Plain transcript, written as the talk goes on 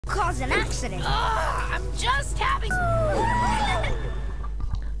cause an accident. I'm just having...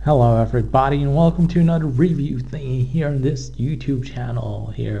 Hello everybody and welcome to another review thingy here on this YouTube channel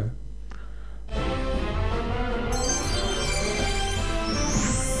here.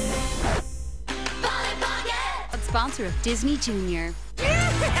 Sponsor of Disney Junior.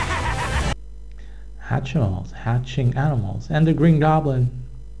 Hatchimals, hatching animals, and the Green Goblin.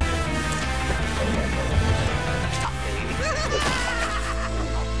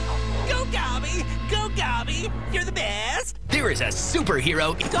 Go, Gobby! Go, Gobby! You're the best! There is a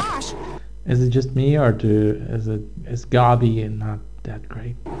superhero... Gosh! Is it just me or is Gobby not that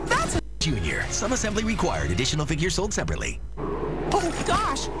great? That's a... Junior. Some assembly required. Additional figures sold separately. Oh,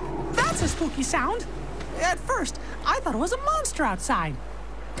 gosh! That's a spooky sound! At first, I thought it was a monster outside.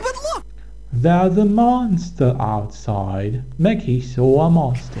 But look! There's a monster outside. Mickey saw a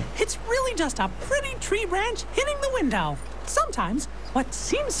monster. It's really just a pretty tree branch hitting the window. Sometimes, what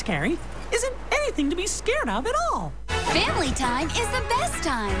seems scary isn't anything to be scared of at all. Family time is the best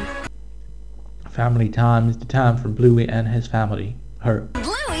time. Family time is the time for Bluey and his family.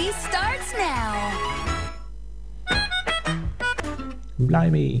 Bluey starts now.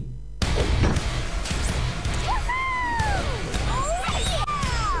 Blimey.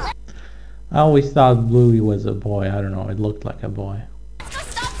 I always thought Bluey was a boy. I don't know, it looked like a boy. Let's go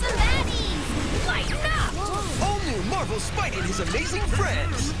stop some baddies. Lighten up! All new Marvel Spidey and his amazing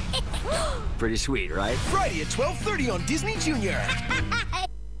friends. Pretty sweet, right? Friday at 12:30 on Disney Junior.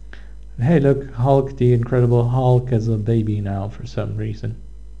 Hey look, Hulk the Incredible Hulk is a baby now for some reason.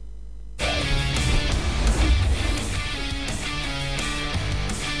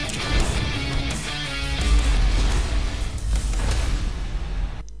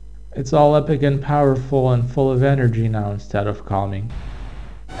 It's all epic and powerful and full of energy now instead of calming.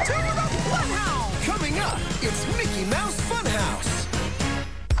 Coming up, it's Mickey Mouse Funhouse.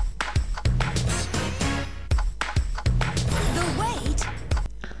 The wait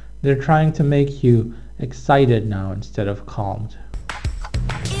They're trying to make you excited now instead of calmed.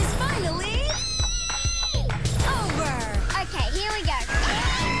 is finally over. Okay, here we go.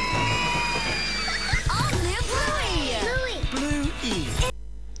 All new Bluey. Blue-E.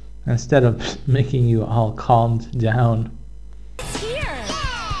 Instead of making you all calmed down. It's here.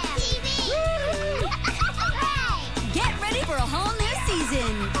 Get ready for a whole new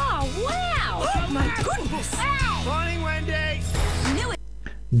season. Oh, wow! Oh my goodness! Morning, Wendy! New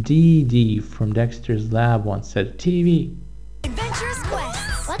Dee Dee from Dexter's Lab once said TV. adventurous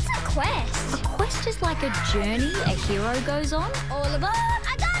quests. What's a quest? A quest is like a journey a hero goes on. All aboard.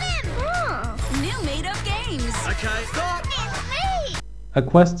 I got him! New made-up games. Okay, stop! It's me! A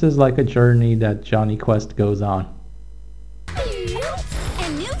quest is like a journey that Johnny Quest goes on.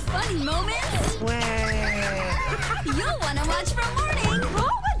 And new funny moments. You'll want to watch from morning. Oh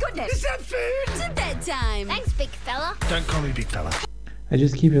my goodness. Is that food? To bedtime. Thanks, big fella. Don't call me big fella. I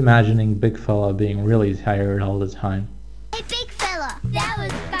just keep imagining Big Fella being really tired all the time. Hey, big fella. That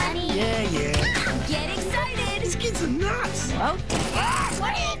was funny. Yeah. Get excited These kids are nuts! What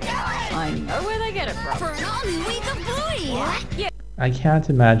are you doing? I know where they get it from. for an all-new week of Bluey. What? I can't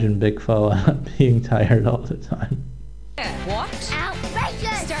imagine Big Fella being tired all the time. What?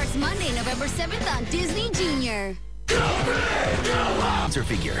 Outrageous! Starts Monday, November 7th on Disney Junior. Monster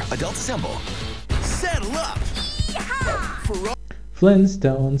figure. Adults assemble. Settle up! For all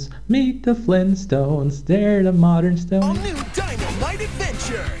Flintstones, meet the Flintstones. They're the modern new stones. Dynamite You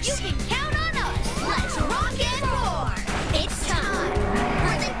adventures! can count on us. Let's rock and roar. It's time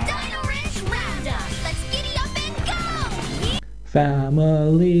for the Dino Ranch Roundup. Let's giddy up and go.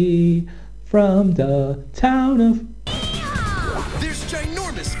 Family from the town of... There's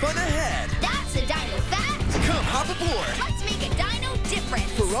ginormous fun ahead! That's a dino fact. Come hop aboard Let's make a dino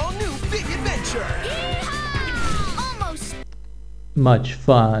difference. for all new big adventure! Yeehaw! Almost Much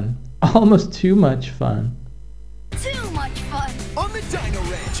fun. Almost too much fun. too much fun. On the Dino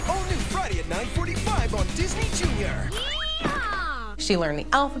Ranch, all new Friday at 9:45 on Disney Junior. Yeehaw! She learned the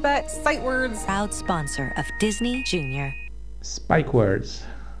alphabet, sight words. Proud sponsor of Disney Junior. Spike words.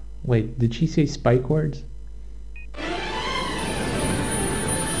 Wait, did she say spike words?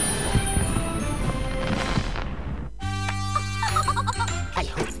 I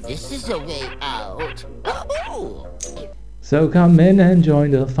hope this is a way out. Oh! So come in and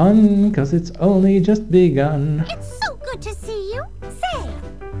join the fun, cause it's only just begun. It's so good to see you. Say,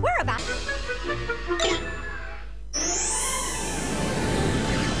 we're about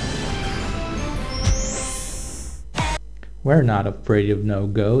We're not afraid of no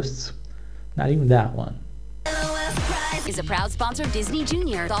ghosts. Not even that one. Is a proud sponsor of Disney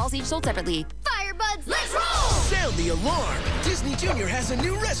Junior. Dolls each sold separately. Firebuds, let's roll! Sound the alarm! Disney Junior has a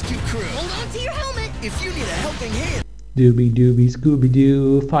new rescue crew! Hold on to your helmet! If you need a helping hand Doobie doobie Scooby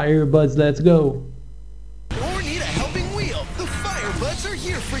Doo, Firebuds, let's go. or need a helping wheel, the Firebuds are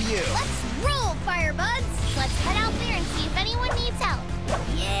here for you! Let's roll, Firebuds. Let's head out there and see if anyone needs help.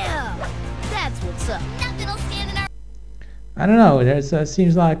 Yeah! That's what's up. Nothing'll stand in our I don't know, there's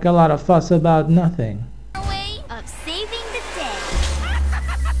seems like a lot of fuss about nothing. way of saving the day.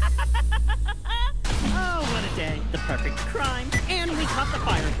 Oh, what a day. The perfect crime. And we caught the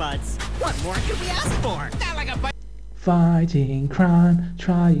Firebuds. What more could we ask for? Not like a Fighting crime,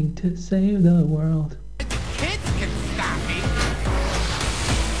 trying to save the world. Kids can stop me.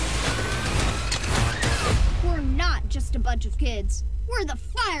 We're not just a bunch of kids. We're the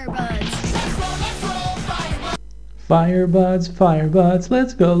Firebuds. Firebuds, Firebuds,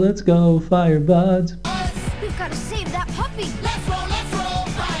 let's go, Firebuds. We've got to save that puppy. Let's roll,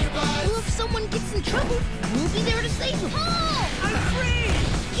 Firebuds. Well, if someone gets in trouble, we'll be there to save him. Pull! I'm free!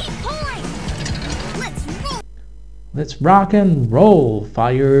 Keep pulling! Let's roll, Let's rock and roll,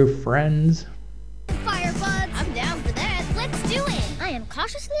 fire friends. Firebuds. I'm down for that. Let's do it. I am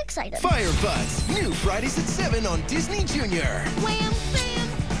cautiously excited. Firebuds, new Fridays at 7 on Disney Junior. Wham, bam,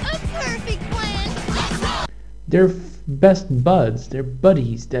 a perfect plan. Let's roll. They're best buds, they're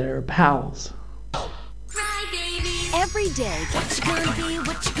buddies, they're pals. Cry, baby. Every day. What you gonna be?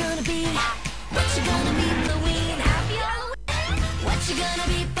 What you gonna be? What you gonna be, Halloween? Happy Halloween. What you gonna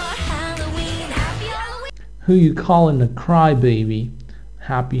be for Halloween? Happy Halloween. Who you calling a crybaby?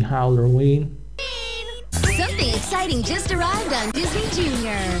 Happy Halloween. Something exciting just arrived on Disney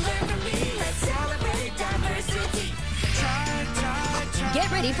Junior. Get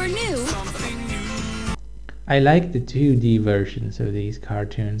ready for new. I like the 2D versions of these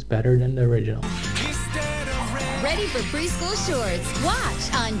cartoons better than the original. Ready for preschool shorts.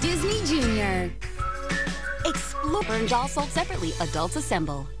 Watch on Disney Junior. Explore and dolls sold separately. Adults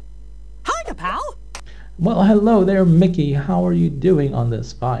assemble. Hiya, pal. Well, hello there, Mickey. How are you doing on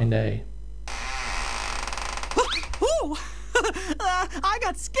this fine day? Ooh, I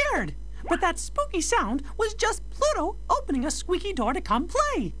got scared. But that spooky sound was just Pluto opening a squeaky door to come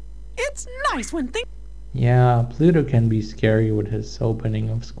play. It's nice when things Yeah, Pluto can be scary with his opening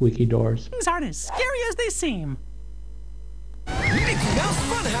of squeaky doors. aren't as scary as they seem. Mickey Mouse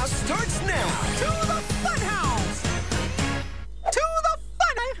Funhouse starts now! To the funhouse! To the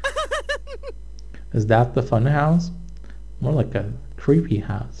fun! Is that the fun house? More like a creepy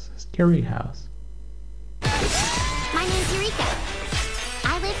house, a scary house. My name's Eureka.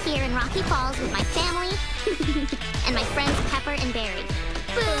 I live here in Rocky Falls with my family and my friends Pepper and Barry.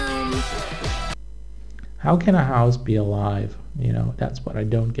 Boom! How can a house be alive? You know, that's what I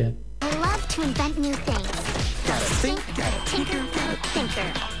don't get. I love to invent new things. Gotta think, gotta tinker, gotta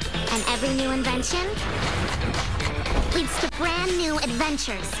thinker. And every new invention leads to brand new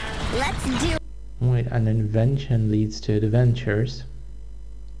adventures. Let's do Wait, an invention leads to adventures.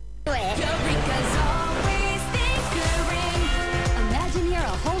 it. Eureka's always tinkering. Imagine you're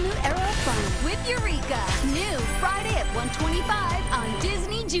a whole new era of fun with Eureka. New Friday at 1:25 on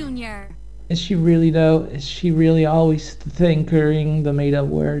Disney Junior. Is she really though? Is she really always tinkering, the made up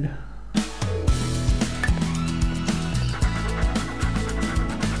word?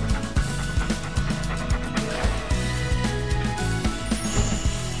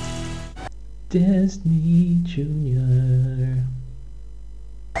 Disney Junior.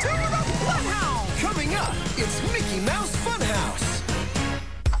 Coming up, it's Mickey Mouse Funhouse!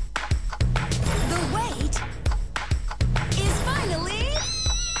 The wait is finally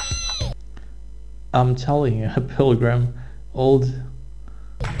I'm telling you, Pilgrim, old.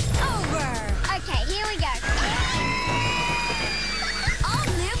 over. Okay, here we go. All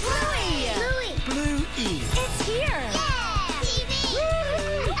new Bluey. Blue E. It's here.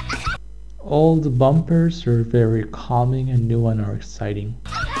 TV! Old bumpers are very calming and new ones are exciting.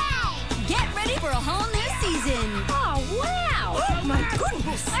 Get ready for a whole new season. Oh, wow. Oh my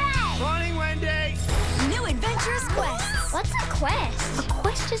goodness! Morning, Wendy! New adventurous quests. What's a quest? A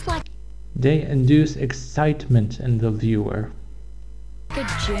quest is like They induce excitement in the viewer. A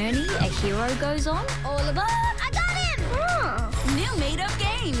journey a hero goes on? All aboard. I got him! New made-up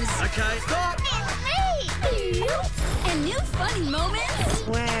games. Okay, stop! It's me! And new funny moments.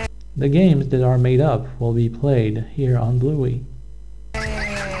 The games that are made up will be played here on Bluey.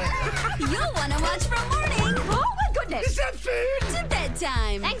 You'll want to watch from morning. Oh, my goodness. Is that food? To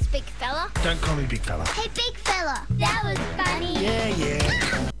bedtime. Thanks, big fella. Don't call me big fella. Hey, big fella. That was funny.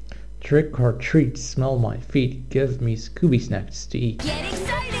 Yeah. Trick or treat, smell my feet, give me Scooby snacks to eat. Get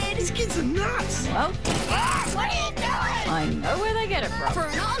excited. These kids are nuts! Well, What are you doing? I know where they get it from. For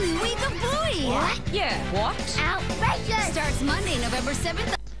an all-new week of Bluey. Yeah, what? Outrageous! Starts Monday, November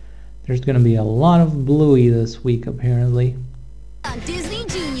 7th There's gonna be a lot of Bluey this week, apparently. on Disney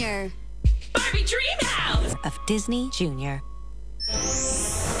Junior. Barbie Dreamhouse! Of Disney Junior.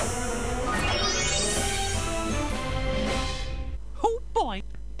 Oh boy,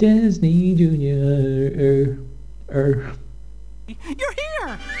 Disney Junior. you're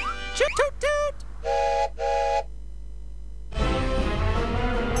here! Toot toot toot!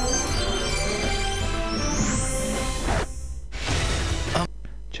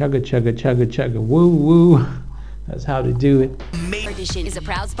 Chugga chugga chugga chugga woo woo. That's how to do it. Edition is a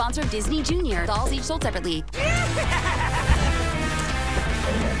proud sponsor of Disney Junior. Dolls each sold separately. Crash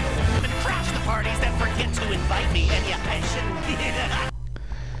the parties that forget to invite me, and yeah, I shouldn't.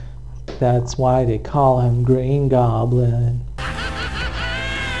 That's why they call him Green Goblin.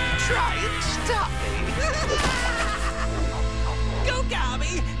 Try and stop me. Go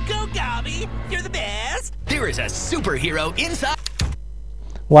Gobby! Go Gobby! You're the best! There is a superhero inside.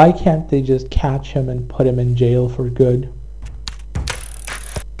 Why can't they just catch him and put him in jail for good?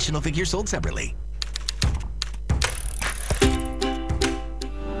 Additional figures sold separately.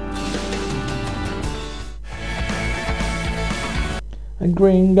 A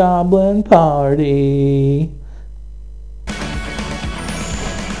Green Goblin party.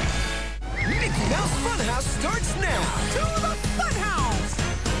 Mickey Mouse Funhouse starts now. To the funhouse!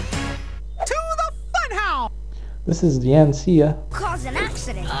 To the funhouse! This is Yancia. Cause an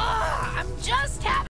accident. I'm just